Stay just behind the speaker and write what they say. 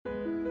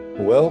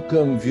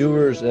Welcome,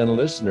 viewers and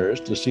listeners,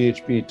 to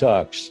CHP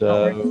Talks.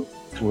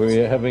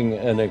 We're having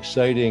an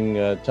exciting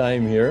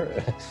time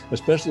here,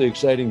 especially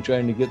exciting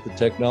trying to get the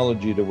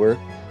technology to work.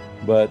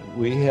 But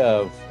we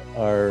have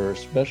our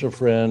special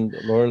friend,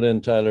 Laura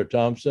Lynn Tyler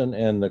Thompson,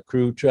 and the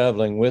crew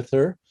traveling with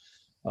her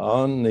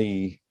on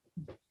the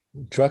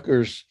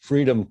Truckers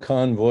Freedom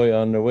Convoy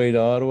on their way to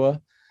Ottawa.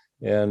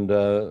 And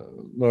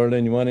Laura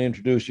Lynn, you want to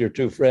introduce your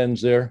two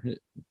friends there,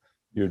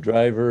 your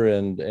driver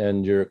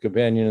and your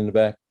companion in the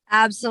back?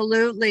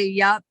 Absolutely.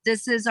 Yep.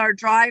 This is our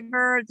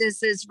driver.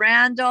 This is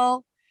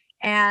Randall.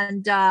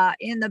 And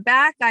in the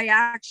back, I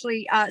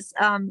actually,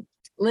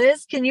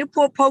 Liz, can you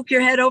poke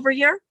your head over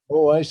here?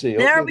 Oh, I see.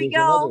 There Okay, we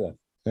there's another go.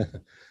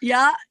 one.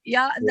 Yeah.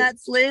 And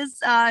that's Liz.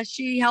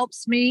 She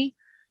helps me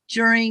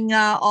during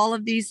all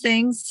of these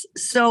things.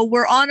 So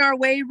we're on our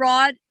way,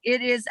 Rod.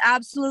 It is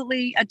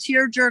absolutely a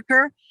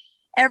tearjerker.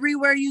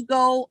 Everywhere you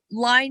go,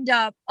 lined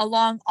up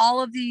along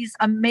all of these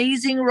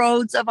amazing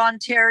roads of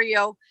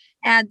Ontario.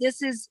 And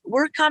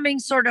we're coming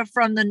sort of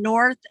from the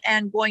north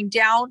and going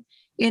down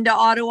into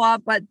Ottawa,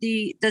 but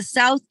the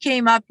south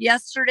came up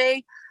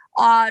yesterday.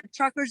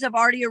 Truckers have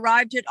already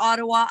arrived at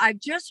Ottawa. I've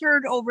just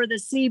heard over the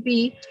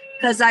CB,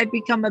 because I've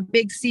become a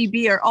big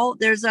CBer. Oh,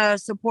 there's a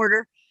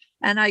supporter.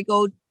 And I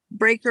go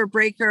breaker,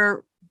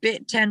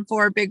 bit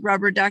 10-4, big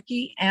rubber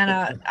ducky.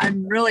 And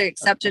I'm really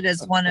accepted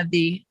as one of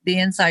the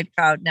inside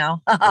crowd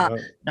now.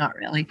 Not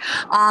really.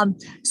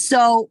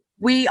 So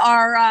we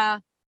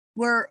are,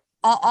 we're,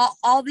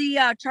 all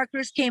the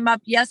truckers came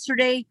up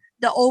yesterday.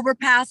 The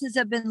overpasses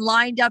have been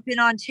lined up in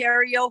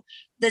Ontario.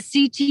 The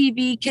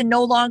CTV can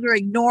no longer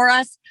ignore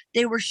us.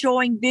 They were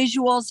showing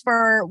visuals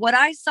for what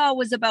I saw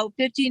was about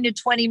 15 to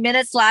 20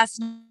 minutes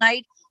last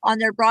night on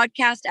their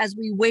broadcast as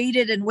we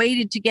waited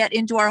to get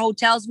into our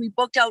hotels. We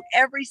booked out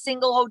every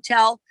single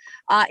hotel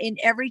in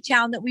every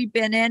town that we've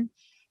been in.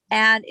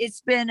 And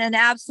it's been an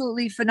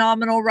absolutely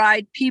phenomenal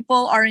ride.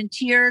 People are in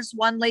tears.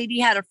 One lady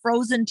had a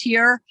frozen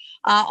tear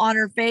on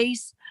her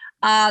face.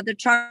 The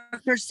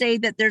truckers say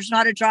that there's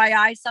not a dry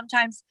eye.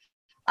 Sometimes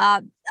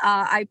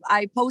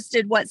I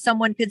posted what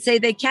someone could say.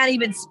 They can't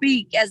even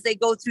speak as they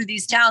go through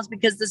these towns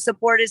because the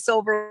support is so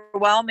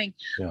overwhelming.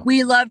 Yeah.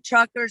 We love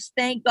truckers.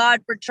 Thank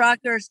God for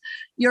truckers.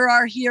 You're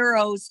our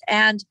heroes.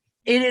 And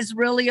it is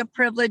really a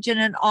privilege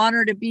and an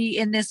honor to be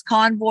in this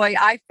convoy.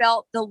 I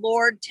felt the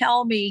Lord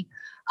tell me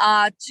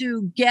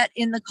to get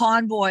in the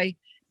convoy.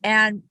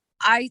 And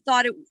I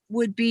thought it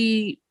would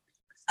be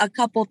a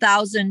couple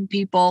thousand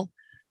people.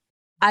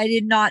 I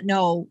did not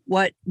know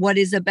what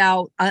is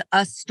about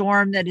a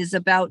storm that is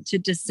about to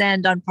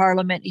descend on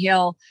Parliament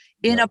Hill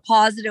in a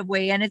positive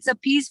way. And it's a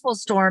peaceful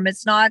storm.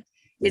 It's not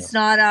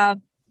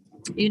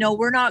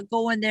we're not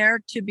going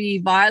there to be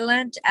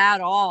violent at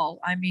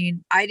all. I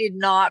mean, I did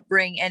not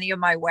bring any of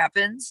my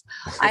weapons.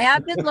 I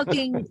have been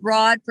looking,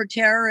 Rod, for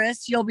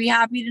terrorists. You'll be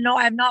happy to know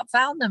I have not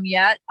found them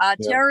yet.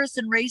 Terrorists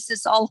and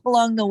racists all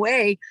along the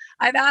way.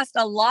 I've asked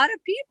a lot of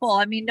people.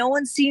 I mean, no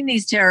one's seen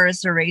these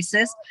terrorists or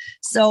racists.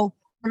 So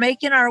we're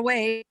making our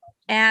way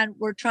and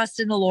we're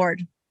trusting the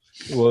Lord.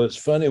 Well, it's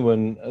funny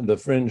when the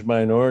fringe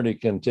minority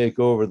can take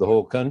over the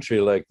whole country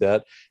like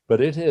that,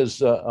 but it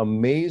is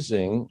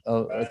amazing.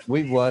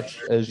 We've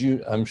watched,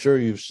 I'm sure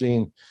you've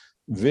seen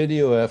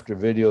video after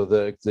video,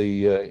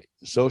 the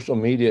social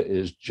media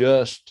is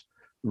just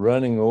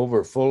running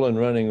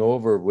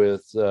over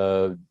with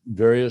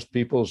various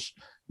people's,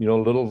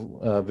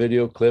 little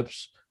video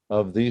clips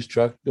of these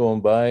trucks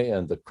going by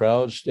and the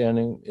crowd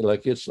standing,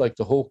 it's like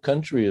the whole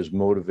country is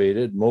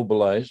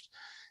mobilized,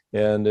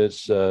 and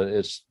it's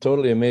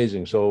totally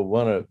amazing. So I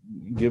want to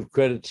give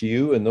credit to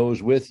you and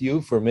those with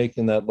you for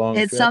making that long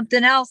trip. It's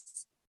something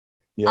else.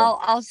 Yeah.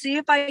 I'll see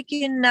if I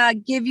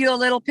can give you a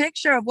little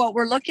picture of what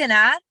we're looking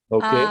at.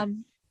 Okay.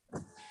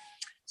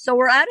 So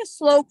we're at a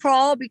slow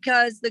crawl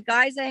because the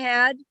guys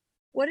ahead,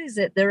 what is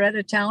it? They're at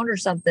a town or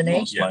something,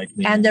 eh?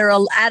 And they're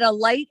at a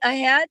light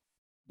ahead.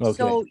 Okay.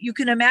 So you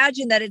can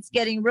imagine that it's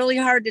getting really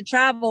hard to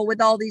travel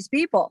with all these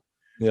people.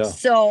 Yeah.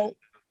 So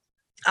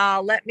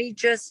let me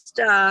just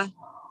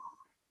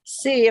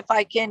see if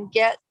I can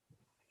get.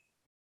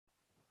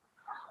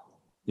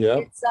 Yeah.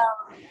 It's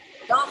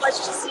not much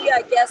to see,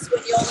 I guess,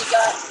 when you only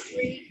got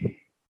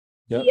three.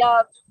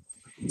 Yeah.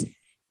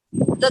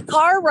 The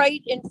car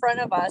right in front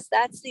of us,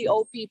 that's the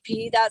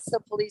OPP. That's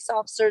the police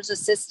officers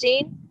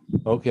assisting.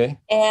 Okay.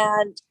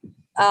 And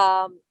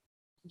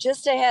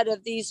just ahead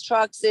of these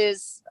trucks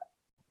is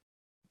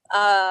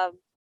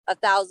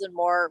 1,000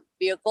 more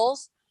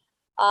vehicles.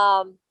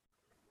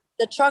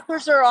 The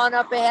truckers are on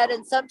up ahead,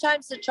 and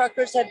sometimes the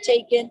truckers have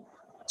taken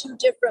two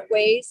different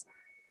ways.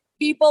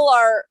 People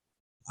are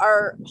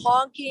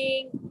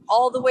honking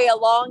all the way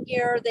along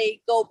here.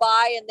 They go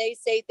by and they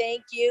say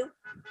thank you.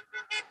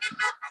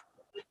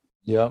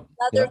 Yeah.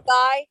 Another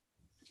guy,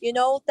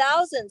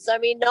 thousands. I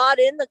mean, not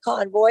in the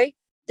convoy.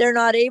 They're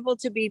not able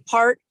to be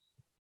part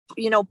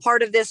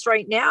of this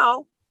right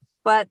now,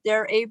 but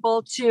they're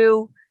able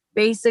to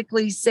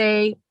basically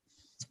say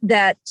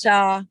that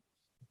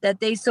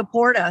they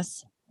support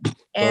us.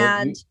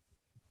 And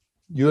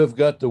you have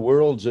got the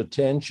world's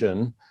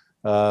attention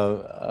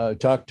I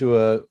talked to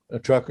a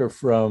trucker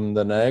from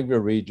the Niagara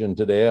region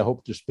today. I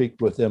hope to speak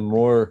with him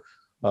more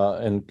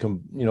and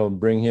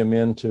bring him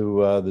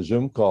into the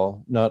Zoom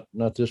call. Not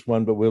this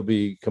one, but we'll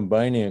be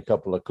combining a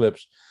couple of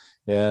clips.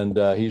 And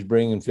he's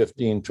bringing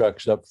 15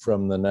 trucks up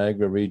from the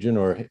Niagara region,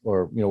 or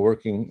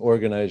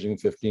organizing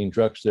 15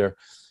 trucks there.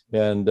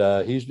 And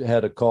he's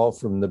had a call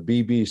from the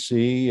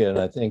BBC, and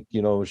I think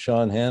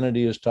Sean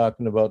Hannity is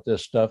talking about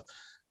this stuff.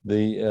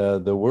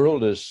 The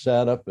world has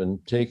sat up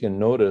and taken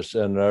notice,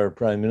 and our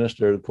prime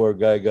minister, the poor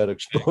guy, got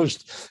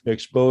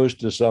exposed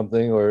to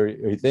something, or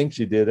he thinks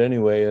he did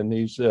anyway, and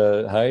he's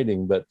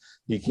hiding. But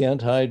he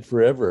can't hide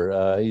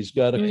forever. He's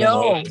got to come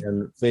out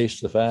and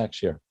face the facts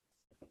here.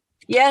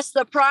 Yes,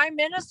 the prime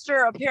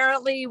minister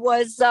apparently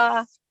was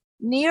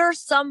near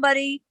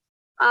somebody,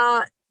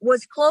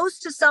 was close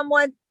to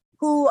someone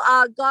who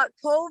got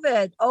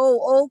COVID.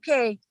 Oh,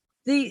 okay.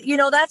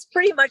 That's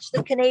pretty much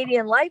the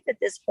Canadian life at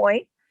this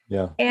point.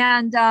 Yeah.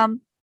 And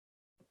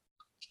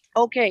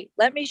okay,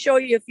 let me show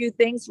you a few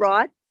things,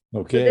 Rod.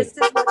 Okay. So this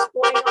is what's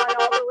going on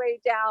all the way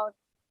down.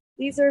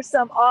 These are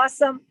some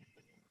awesome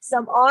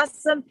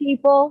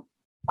people.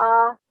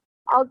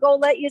 I'll go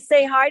let you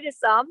say hi to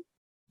some.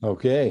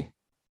 Okay.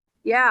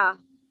 Yeah.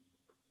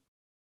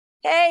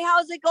 Hey,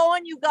 how's it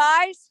going, you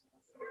guys?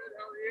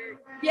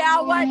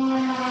 Yeah, what?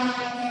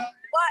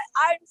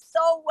 I'm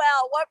so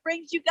well. What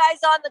brings you guys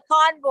on the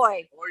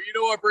convoy? Well, you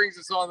know what brings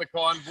us on the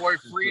convoy?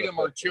 Freedom,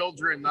 our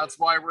children. That's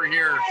why we're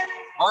here.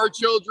 Our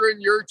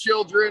children, your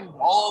children,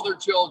 all their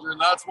children.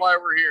 That's why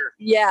we're here.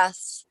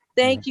 Yes.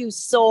 Thank you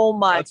so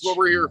much. That's what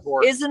we're here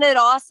for. Isn't it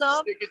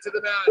awesome? Stick it to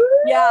the man.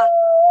 Yeah.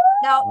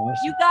 Now, Awesome.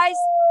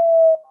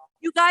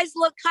 you guys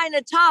look kind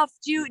of tough.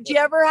 Do you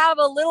ever have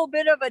a little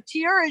bit of a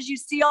tear as you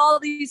see all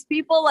these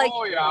people? Like,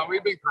 oh yeah,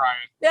 we've been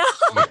crying. yeah.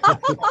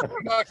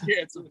 Not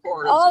kids, of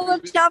course. All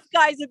the tough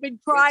guys have been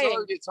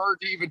crying. It's hard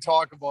to even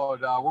talk about.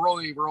 We're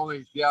only.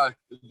 The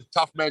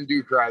tough men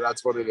do cry.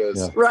 That's what it is.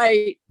 Yeah.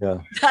 Right. Yeah.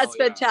 That's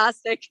yeah.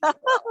 fantastic.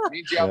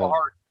 Means you have a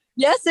heart.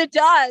 Yes, it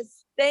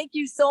does. Thank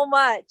you so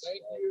much.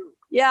 Thank you.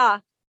 Yeah.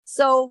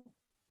 So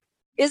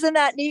isn't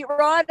that neat,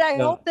 Rod? I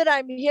Yeah. hope that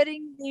I'm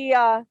hitting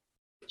the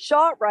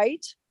shot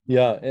right.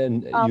 Yeah,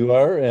 and you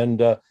are,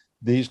 and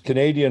these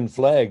Canadian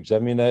flags. I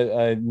mean,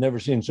 I've never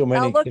seen so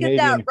many Now look Canadian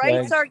at that.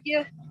 Rights flags. are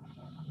given.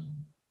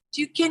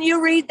 Can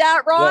you read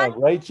that, Rod? Yeah,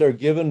 rights are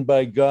given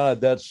by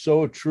God. That's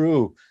so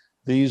true.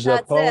 These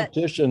That's it.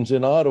 politicians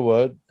in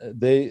Ottawa,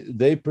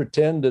 they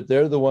pretend that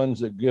they're the ones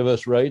that give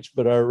us rights,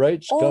 but our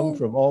rights come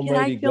from Can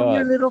Almighty I film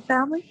your God. little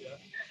family?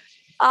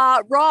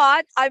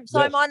 Rod, I'm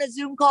Yes. on a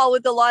Zoom call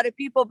with a lot of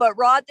people, but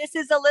Rod, this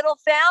is a little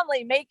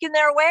family making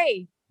their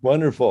way.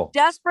 Wonderful.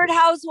 Desperate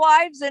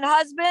housewives and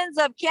husbands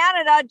of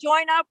Canada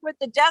join up with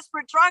the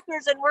desperate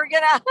truckers, and we're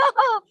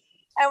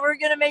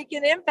gonna make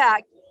an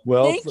impact.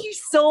 Well, Thank you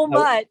so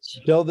much.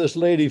 tell this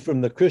lady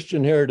from the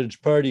Christian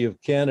Heritage Party of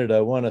Canada,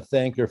 I want to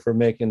thank her for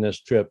making this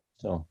trip.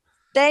 So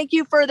Thank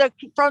you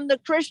from the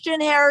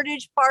Christian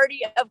Heritage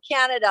Party of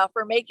Canada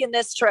for making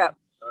this trip.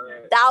 All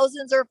right.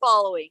 Thousands are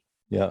following.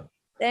 yeah,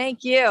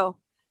 Thank you.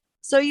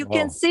 So you Wow.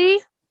 can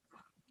see,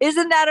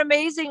 isn't that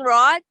amazing,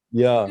 Rod?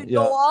 yeah, You yeah.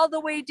 go all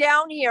the way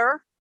down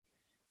here,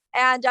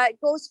 and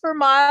it goes for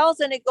miles,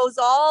 and it goes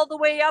all the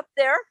way up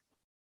there,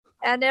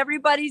 and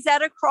everybody's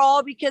at a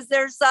crawl because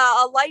there's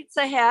lights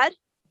ahead.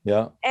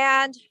 Yeah.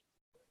 And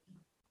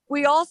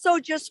we also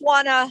just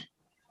want to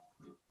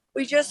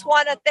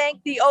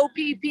thank the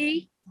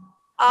OPP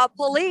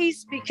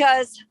police,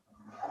 because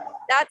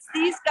that's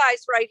these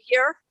guys right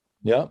here.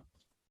 Yeah.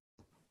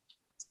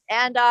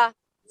 And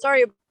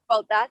sorry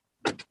about that.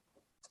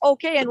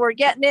 Okay, and we're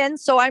getting in,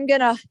 so I'm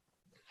gonna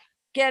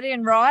get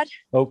in, Rod.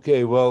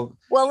 Okay. Well,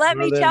 Well, let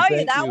Well, me then, tell you,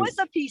 thank that you. was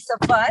a piece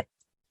of fun.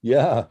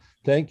 yeah.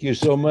 Thank you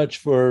so much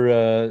for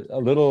a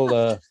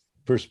little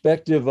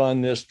perspective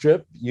on this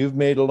trip. You've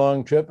made a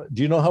long trip.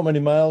 Do you know how many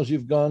miles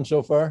you've gone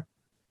so far?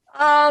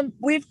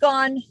 We've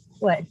gone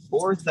what?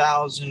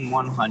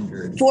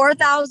 4,100.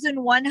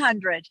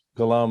 4,100.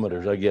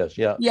 Kilometers, I guess.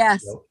 Yeah.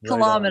 Yes, Right on.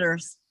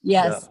 kilometers.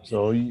 Yes. Yeah.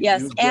 So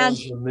Yes, you've gone and-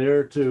 from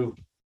there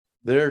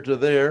to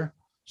there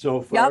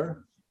so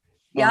far.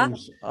 Yeah.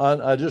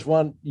 I just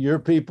want your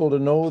people to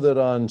know that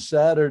on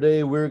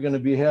Saturday, we're going to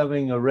be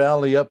having a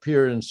rally up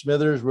here in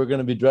Smithers. We're going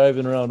to be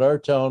driving around our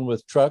town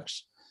with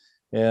trucks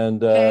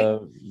and,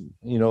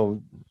 Okay.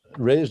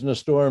 raising a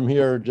storm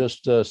here,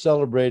 just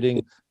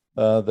celebrating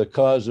the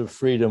cause of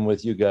freedom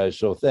with you guys.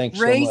 So thanks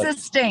Raise so a much.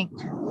 stink.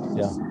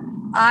 Yeah.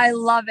 I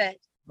love it.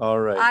 All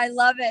right. I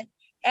love it.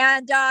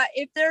 And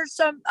if there's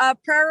some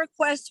prayer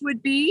requests,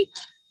 would be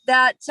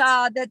that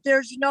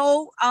there's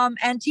no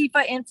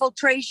Antifa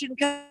infiltration,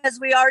 because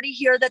we already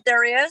hear that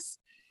there is.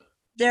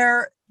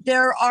 There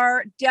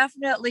are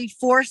definitely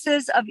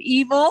forces of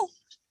evil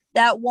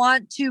that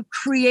want to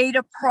create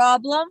a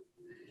problem.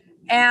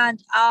 And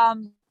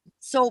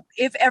so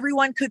if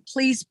everyone could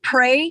please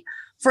pray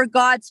for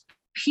God's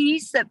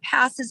peace that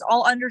passes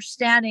all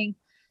understanding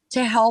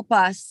to help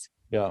us.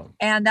 Yeah.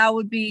 And that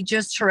would be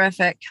just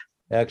terrific.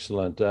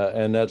 Excellent.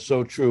 And that's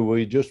so true.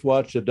 We just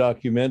watched a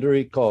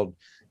documentary called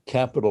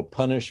capital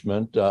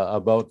punishment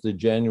about the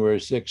January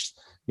 6th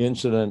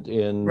incident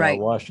in Right.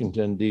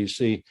 Washington,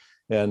 D.C.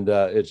 And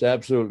it's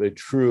absolutely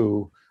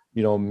true.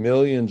 You know,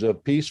 millions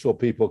of peaceful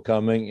people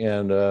coming,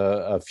 and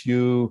a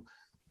few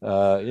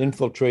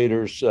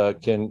infiltrators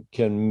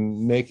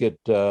can make it,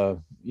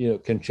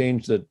 can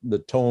change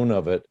the tone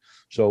of it.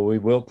 So we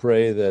will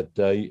pray that,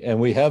 and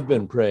we have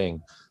been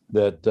praying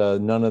that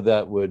none of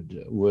that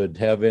would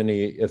have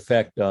any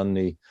effect on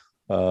the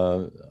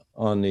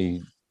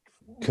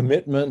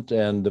commitment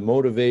and the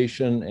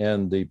motivation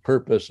and the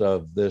purpose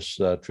of this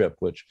trip,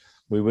 which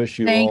we wish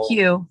you Thank all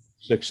you.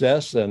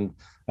 success. And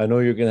I know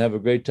you're going to have a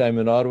great time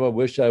in Ottawa.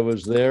 Wish I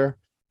was there.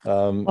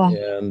 And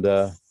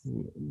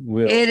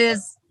we'll.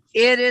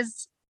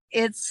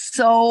 It's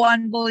so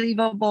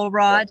unbelievable,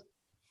 Rod.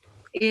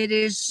 It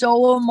is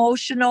so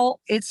emotional.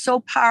 It's so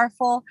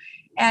powerful.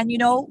 And,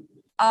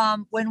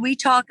 when we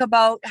talk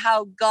about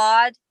how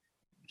God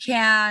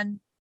can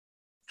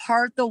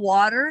part the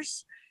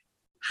waters,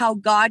 how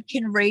God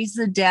can raise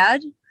the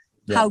dead,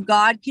 how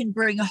God can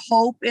bring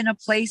hope in a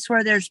place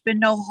where there's been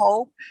no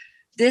hope.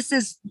 This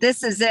is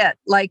it.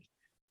 Like,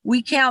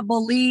 we can't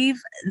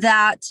believe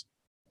that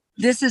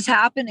this is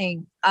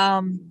happening.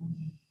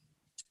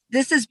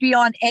 This is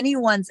beyond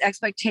anyone's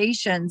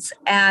expectations.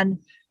 And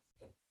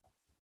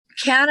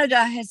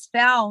Canada has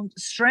found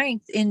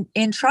strength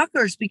in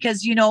truckers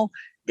because,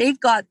 they've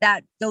got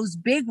those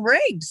big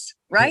rigs,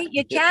 right?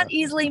 You can't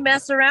easily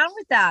mess around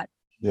with that.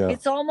 Yeah.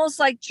 It's almost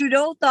like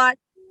Trudeau thought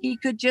he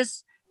could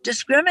just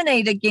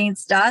discriminate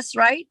against us,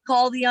 right?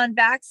 Call the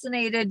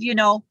unvaccinated,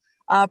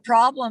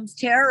 problems,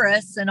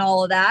 terrorists and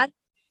all of that.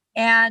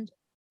 And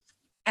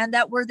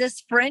that we're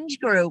this fringe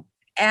group.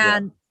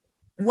 And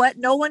what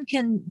no one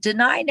can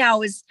deny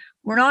now is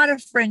we're not a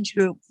fringe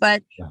group,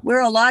 but we're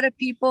a lot of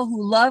people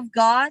who love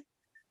God,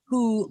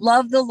 who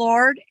love the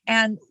Lord,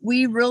 and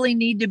we really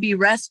need to be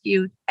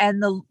rescued.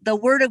 And the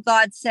word of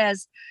God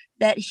says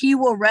that he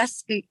will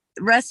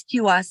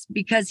rescue us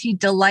because he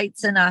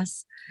delights in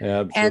us.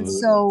 Absolutely. And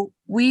so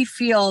we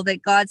feel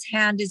that God's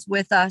hand is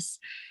with us.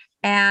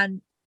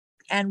 And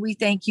we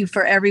thank you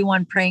for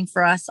everyone praying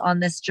for us on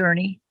this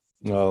journey.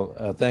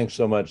 Well, thanks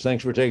so much.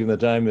 Thanks for taking the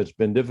time. It's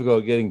been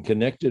difficult getting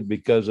connected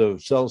because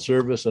of cell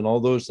service and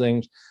all those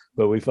things,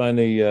 but we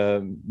finally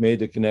made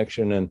the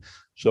connection. And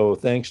so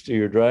thanks to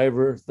your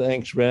driver.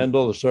 Thanks,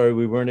 Randall. Sorry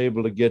we weren't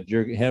able to get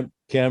your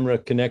camera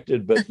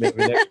connected, but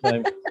maybe next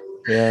time.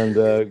 And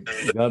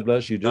God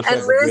bless you. Just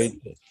have a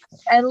great day.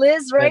 And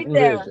Liz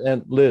there.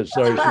 And Liz,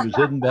 sorry, she was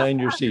hidden behind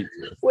your seat.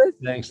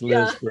 Thanks,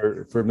 Liz,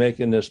 for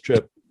making this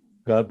trip.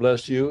 God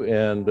bless you.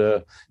 And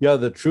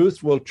the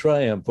truth will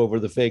triumph over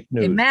the fake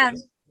news. Amen.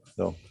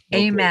 So,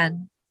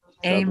 Amen.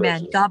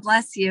 Amen. God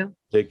bless you.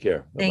 Take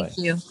care. Bye-bye. Thank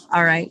you.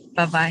 All right.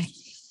 Bye-bye.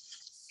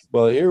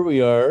 Well, here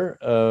we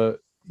are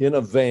in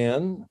a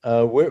van.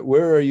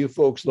 Where are you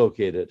folks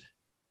located?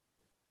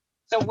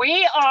 So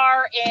we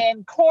are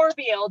in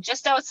Corbeil,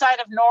 just outside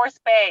of North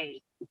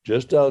Bay.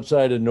 Just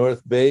outside of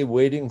North Bay,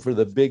 waiting for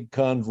the big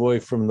convoy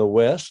from the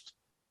west,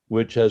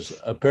 which has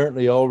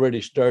apparently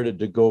already started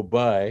to go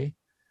by.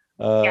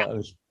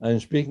 I'm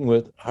speaking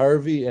with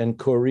Harvey and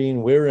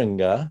Corinne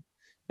Wieringa,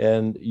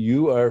 and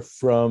you are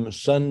from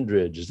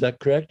Sundridge. Is that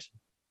correct?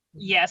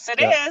 Yes,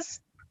 it is.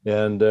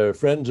 And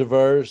friends of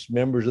ours,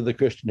 members of the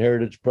Christian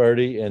Heritage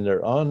Party, and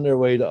they're on their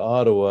way to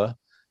Ottawa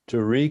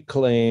to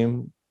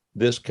reclaim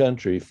this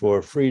country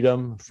for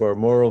freedom, for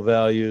moral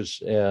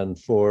values,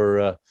 and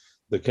for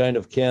the kind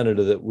of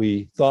Canada that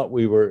we thought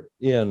we were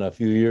in a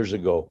few years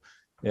ago.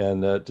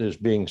 And that is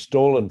being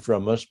stolen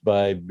from us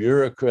by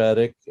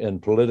bureaucratic and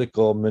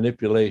political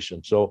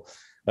manipulation. So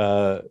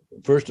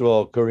first of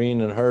all,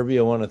 Corinne and Harvey,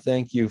 I want to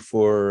thank you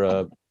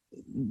for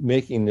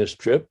making this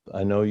trip.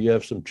 I know you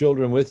have some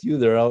children with you.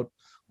 They're out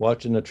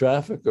watching the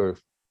traffic or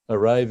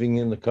arriving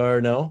in the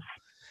car now.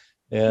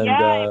 And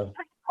it's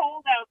pretty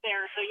cold out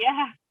there, so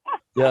yeah.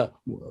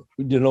 Do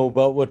you know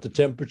about what the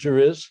temperature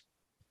is?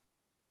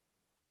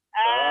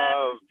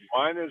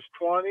 Minus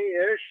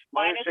 20-ish,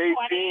 minus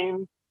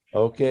 18.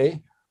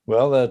 Okay.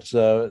 Well, that's,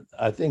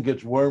 I think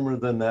it's warmer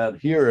than that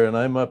here. And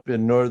I'm up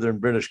in northern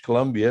British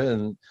Columbia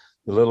in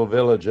the little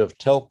village of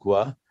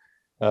Telkwa.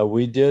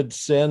 We did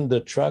send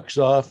the trucks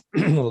off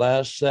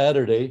last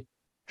Saturday.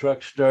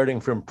 Trucks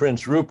starting from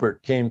Prince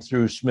Rupert came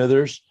through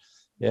Smithers,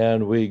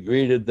 and we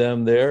greeted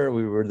them there.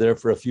 We were there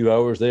for a few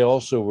hours. They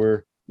also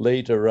were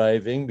late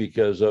arriving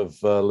because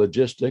of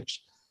logistics.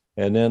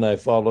 And then I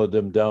followed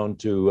them down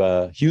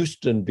to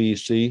Houston,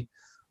 BC,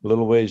 a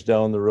little ways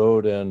down the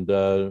road,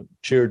 and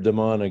cheered them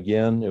on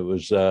again. It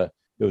was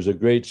a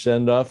great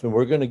send-off, and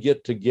we're going to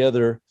get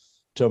together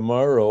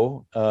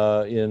tomorrow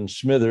in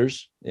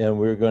Smithers, and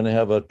we're going to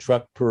have a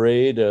truck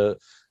parade,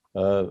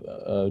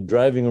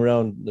 driving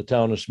around the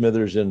town of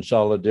Smithers in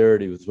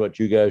solidarity with what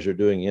you guys are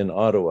doing in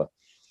Ottawa.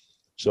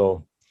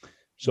 So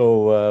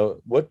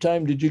what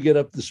time did you get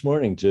up this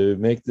morning to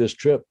make this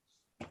trip?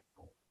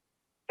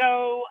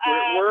 So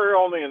we're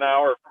only an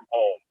hour from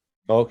home.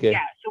 Okay.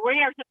 So we're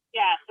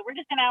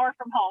just an hour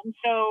from home.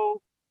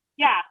 So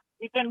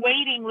We've been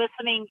waiting,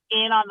 listening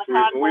in on the We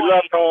convoy.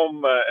 left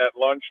home at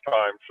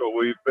lunchtime, so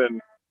we've been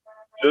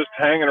just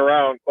hanging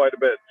around quite a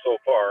bit so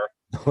far.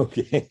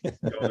 Okay.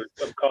 There's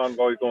some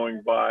convoy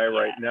going by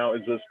right now.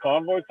 Is this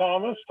convoy,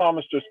 Thomas?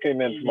 Thomas just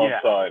came in from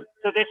outside.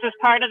 So this is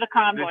part of the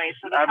convoy.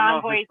 So the I don't know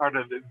if convoy it's part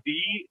of the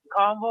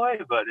convoy,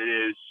 but it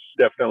is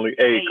Definitely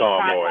a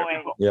convoy.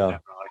 Yeah.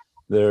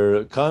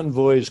 They're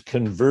convoys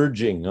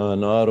converging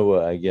on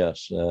Ottawa, I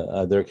guess.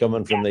 They're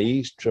coming from the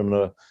east,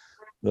 from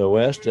the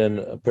west, and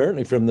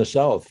apparently from the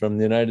south, from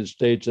the United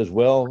States as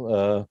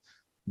well.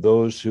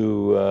 Those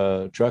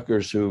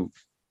truckers who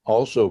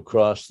also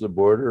cross the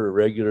border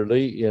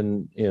regularly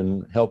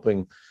in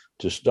helping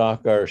to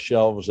stock our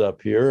shelves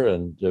up here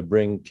and to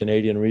bring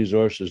Canadian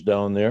resources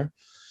down there.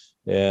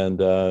 And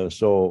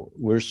so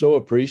we're so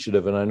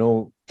appreciative. And I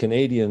know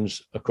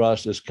Canadians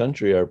across this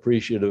country are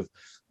appreciative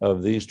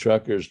of these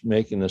truckers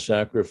making the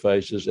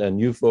sacrifices,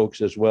 and you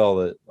folks as well,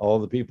 that all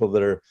the people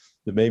that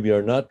maybe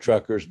are not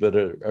truckers, but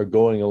are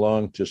going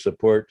along to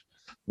support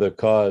the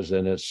cause.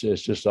 And it's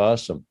just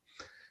awesome.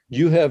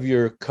 You have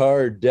your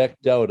car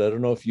decked out. I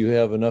don't know if you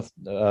have enough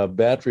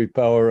battery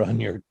power on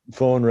your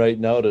phone right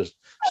now to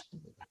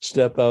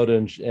step out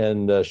and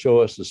show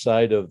us the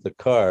side of the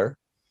car.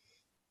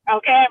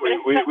 Okay.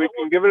 We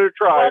can give it a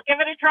try. We'll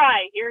give it a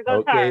try. Here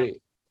goes Okay.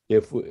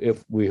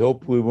 If we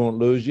hope we won't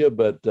lose you,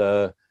 but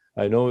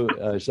I know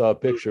I saw a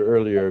picture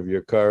earlier of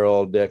your car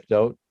all decked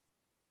out.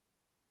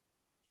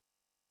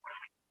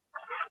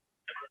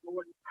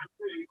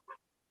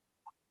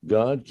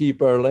 God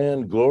keep our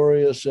land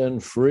glorious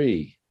and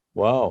free.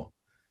 Wow,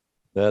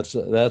 that's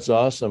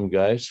awesome,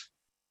 guys.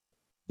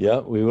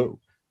 Yeah,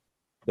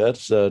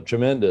 that's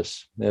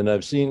tremendous. And I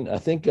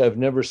think I've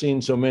never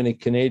seen so many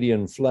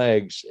Canadian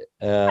flags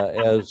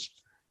as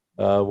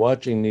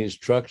watching these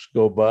trucks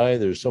go by.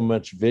 There's so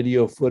much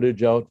video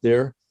footage out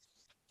there.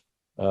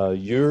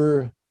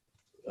 The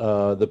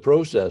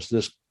process,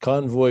 this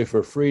Convoy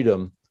for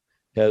Freedom,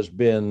 has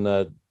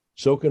been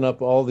soaking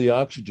up all the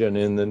oxygen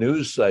in the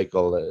news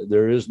cycle.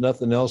 There is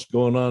nothing else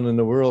going on in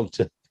the world,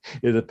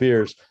 it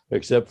appears,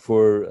 except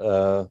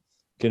for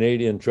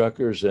Canadian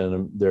truckers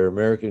and their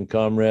American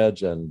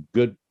comrades and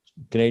good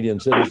Canadian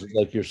citizens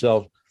like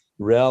yourself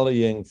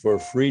rallying for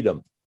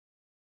freedom.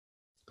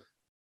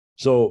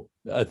 So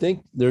I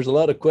think there's a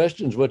lot of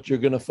questions what you're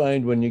going to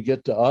find when you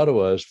get to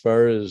Ottawa as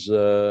far as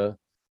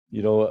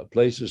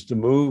places to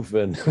move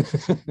and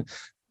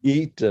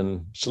eat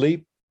and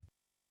sleep.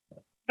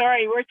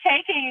 Sorry, we're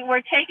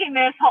taking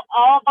this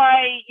all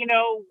by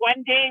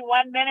 1 day,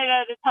 1 minute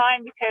at a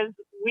time, because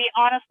we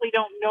honestly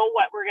don't know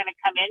what we're going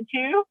to come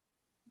into.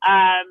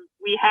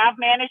 We have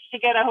managed to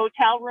get a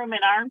hotel room in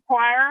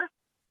Arnquire,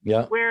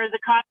 where the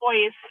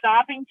convoy is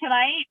stopping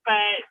tonight,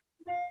 but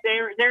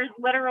there's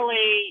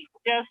literally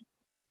just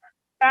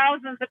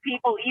thousands of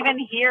people, even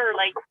here.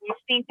 Like, we've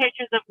seen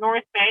pictures of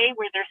North Bay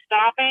where they're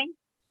stopping.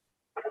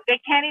 They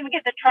can't even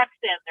get the trucks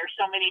in. There's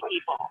so many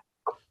people.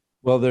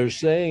 Well, they're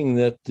saying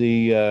that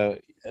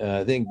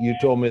I think you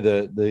told me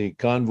the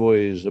convoy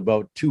is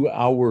about 2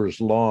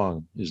 hours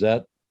long. Is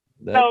that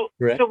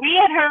correct? So we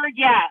had heard,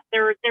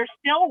 they're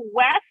still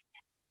west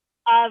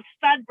of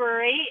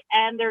Sudbury,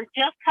 and they're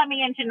just coming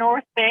into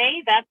North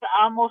Bay. That's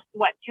almost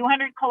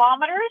 200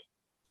 kilometers.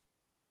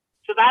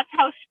 So that's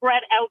how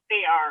spread out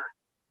they are.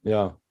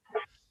 Yeah.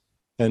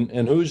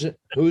 And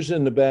who's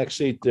in the back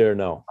seat there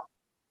now?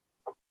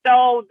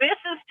 So this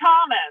is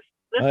Thomas.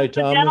 This Hi, is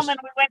the Thomas. gentleman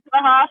we went to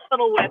the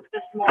hospital with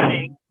this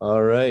morning.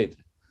 All right.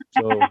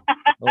 So,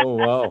 oh,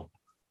 wow.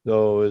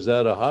 So is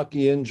that a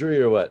hockey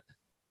injury or what?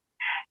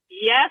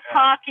 Yes,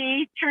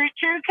 hockey. True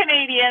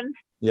Canadians.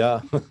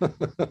 Yeah.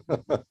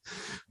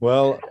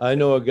 Well, I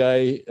know a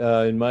guy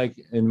in my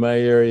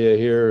area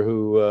here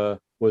who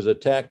was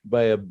attacked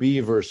by a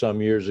beaver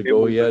some years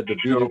ago. He had to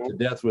beat it to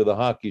death with a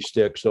hockey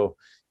stick. So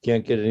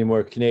can't get any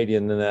more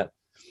Canadian than that.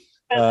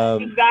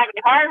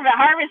 Exactly.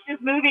 Harvest is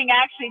moving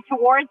actually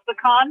towards the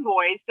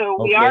convoy,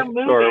 so we are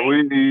moving. So are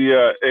we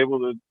able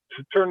to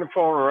turn the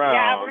phone around?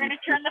 Yeah, we're going to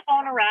turn the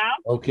phone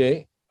around.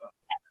 Okay.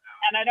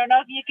 And I don't know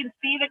if you can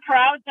see the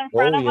crowds in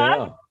front of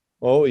us.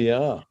 Oh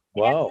yeah!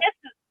 Wow.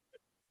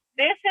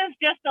 This is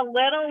just a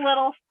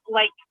little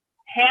like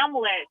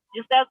hamlet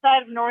just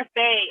outside of North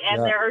Bay,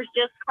 and there's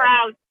just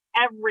crowds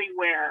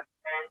everywhere.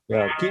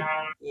 Yeah,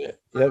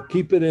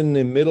 keep it in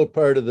the middle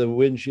part of the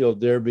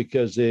windshield there,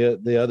 because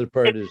the other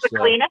part is the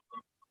cleanest.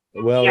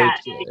 Well,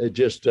 it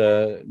just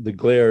the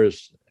glare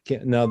is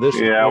now this.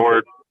 Yeah,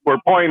 we're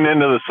pointing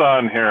into the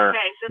sun here.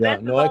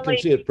 Okay, so I can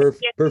see it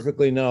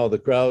perfectly now. The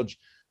crowd's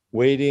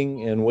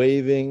waiting and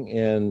waving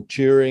and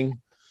cheering,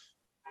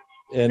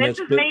 and this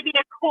is maybe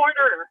a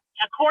quarter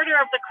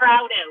of the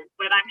crowd out,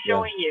 but I'm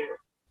showing you.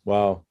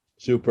 Wow,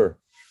 super.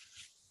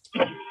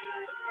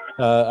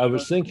 I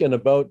was thinking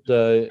about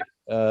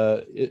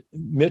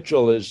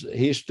Mitchell. Is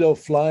he still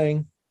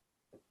flying?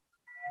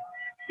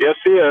 Yes,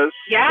 he is.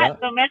 Yeah,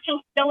 so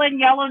Mitchell's still in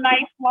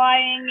Yellowknife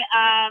flying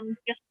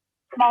just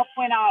small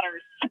twin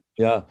otters.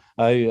 Yeah,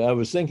 I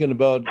was thinking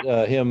about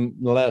him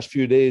the last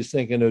few days,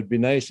 thinking it would be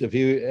nice if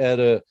he had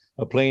a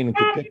plane and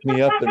could pick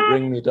me up and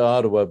bring me to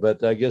Ottawa,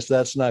 but I guess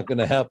that's not going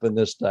to happen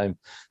this time.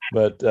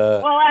 But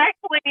Well,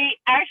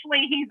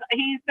 actually, he's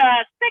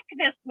sick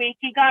this week.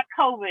 He got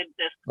COVID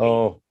this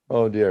week.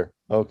 Oh dear.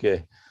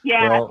 Okay.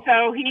 Yeah, Well,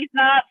 so he's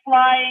not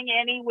flying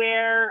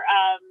anywhere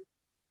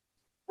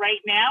right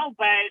now.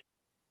 But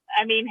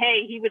I mean,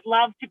 hey, he would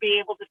love to be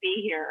able to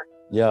be here.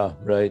 yeah,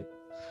 right.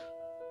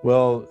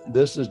 Well,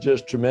 this is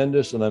just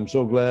tremendous, and I'm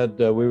so glad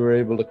we were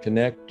able to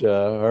connect,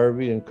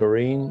 Harvey and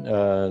Corrine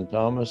and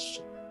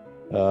Thomas.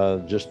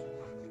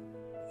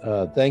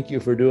 Thank you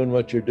for doing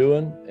what you're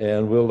doing,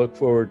 and we'll look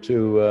forward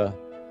to a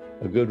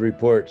good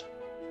report.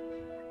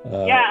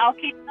 Yeah, I'll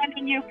keep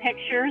sending you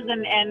pictures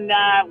and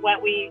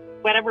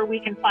whatever we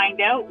can find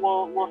out,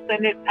 we'll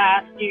send it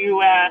past you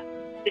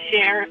to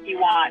share if you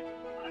want.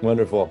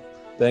 Wonderful.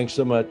 Thanks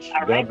so much. All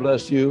God right.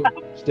 bless you.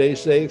 Stay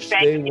safe,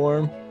 stay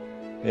warm,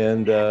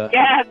 and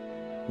Yes.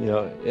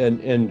 and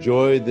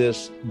enjoy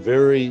this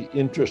very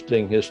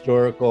interesting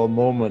historical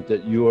moment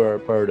that you are a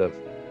part of.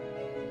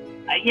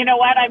 You know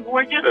what?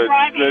 We're just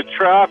driving. The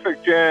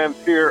traffic jams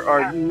here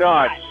are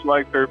nuts.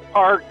 Like they're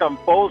parked on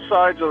both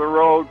sides of the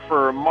road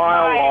for a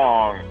mile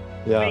long.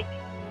 Yeah.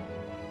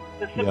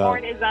 The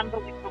support is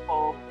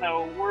unbelievable.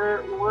 So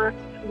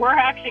we're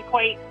actually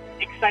quite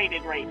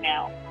excited right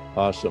now.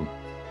 Awesome.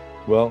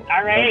 Well,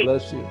 All right. God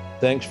bless you.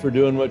 Thanks for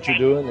doing what you're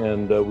doing,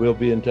 and we'll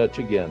be in touch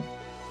again.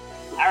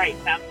 All right,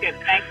 sounds good.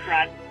 Thanks,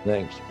 Rod.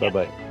 Thanks.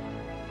 Bye-bye.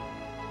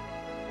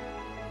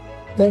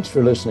 Thanks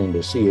for listening to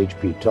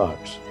CHP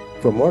Talks.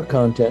 For more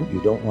content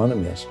you don't want to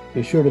miss,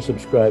 be sure to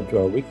subscribe to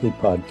our weekly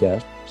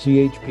podcast,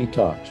 CHP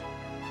Talks.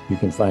 You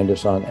can find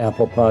us on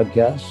Apple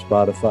Podcasts,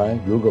 Spotify,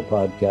 Google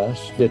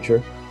Podcasts,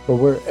 Stitcher, or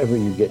wherever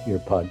you get your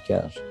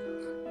podcasts.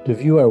 To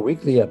view our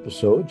weekly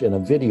episodes in a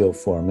video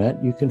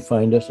format, you can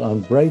find us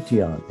on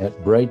Brighteon at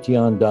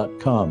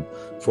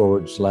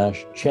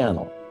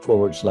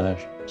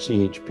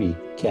brighteon.com/channel/CHP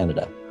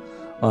Canada.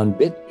 On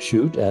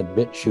BitChute at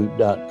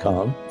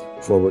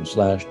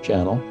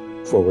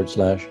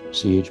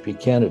bitchute.com/channel/CHP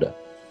Canada.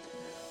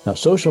 Now,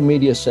 social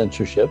media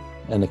censorship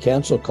and the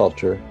cancel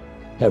culture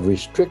have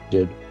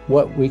restricted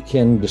what we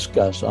can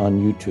discuss on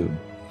YouTube,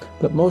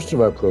 but most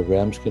of our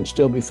programs can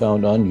still be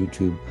found on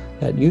YouTube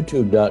at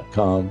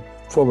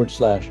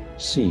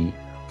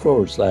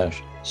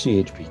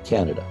youtube.com/c/CHP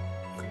Canada.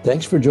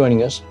 Thanks for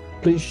joining us.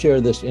 Please share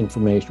this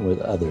information with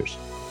others.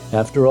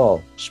 After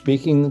all,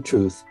 speaking the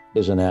truth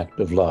is an act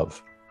of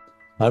love.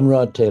 I'm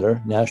Rod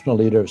Taylor, National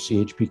Leader of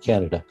CHP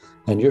Canada,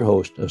 and your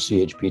host of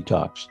CHP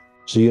Talks.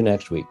 See you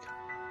next week.